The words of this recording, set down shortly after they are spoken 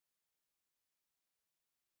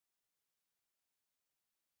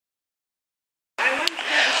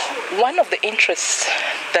One of the interests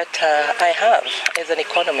that I have as an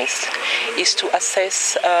economist is to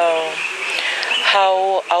assess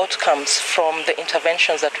how outcomes from the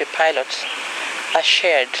interventions that we pilot are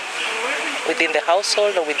shared within the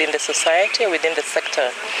household or within the society or within the sector.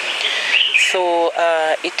 So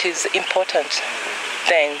it is important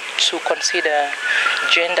then to consider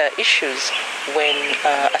gender issues when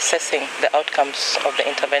assessing the outcomes of the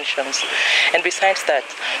interventions. And besides that,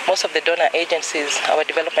 most of the donor agencies, our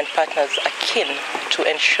development partners, are keen to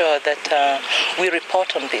ensure that we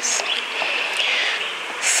report on this.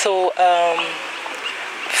 So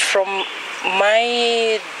from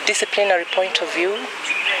my disciplinary point of view,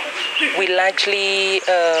 we largely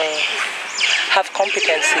have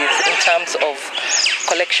competencies in terms of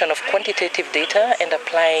collection of quantitative data and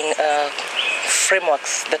applying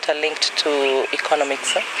frameworks that are linked to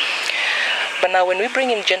economics. But now when we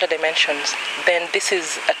bring in gender dimensions, then this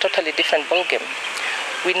is a totally different ballgame.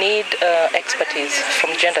 We need expertise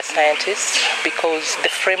from gender scientists because the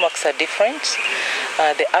frameworks are different,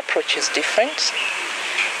 the approach is different,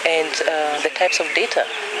 and the types of data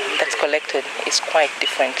that's collected is quite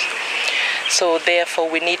different. So therefore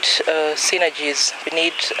we need synergies, we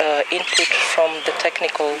need input from the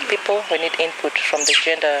technical people, we need input from the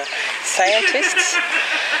gender scientists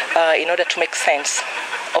in order to make sense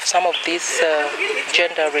of some of these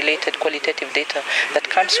gender-related qualitative data that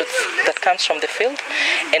comes from the field,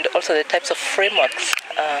 and also the types of frameworks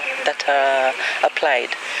that are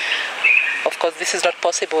applied. Of course, this is not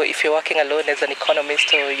possible if you're working alone as an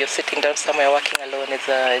economist or you're sitting down somewhere working alone as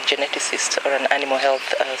a geneticist or an animal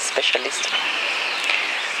health specialist.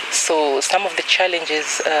 So some of the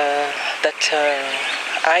challenges that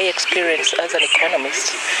I experience as an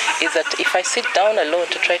economist is that if I sit down alone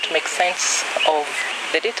to try to make sense of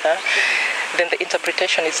the data, then the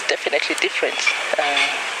interpretation is definitely different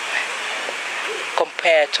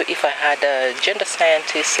compared to if I had a gender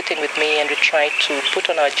scientist sitting with me and we try to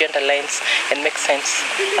put on our gender lens and make sense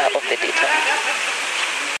of the data.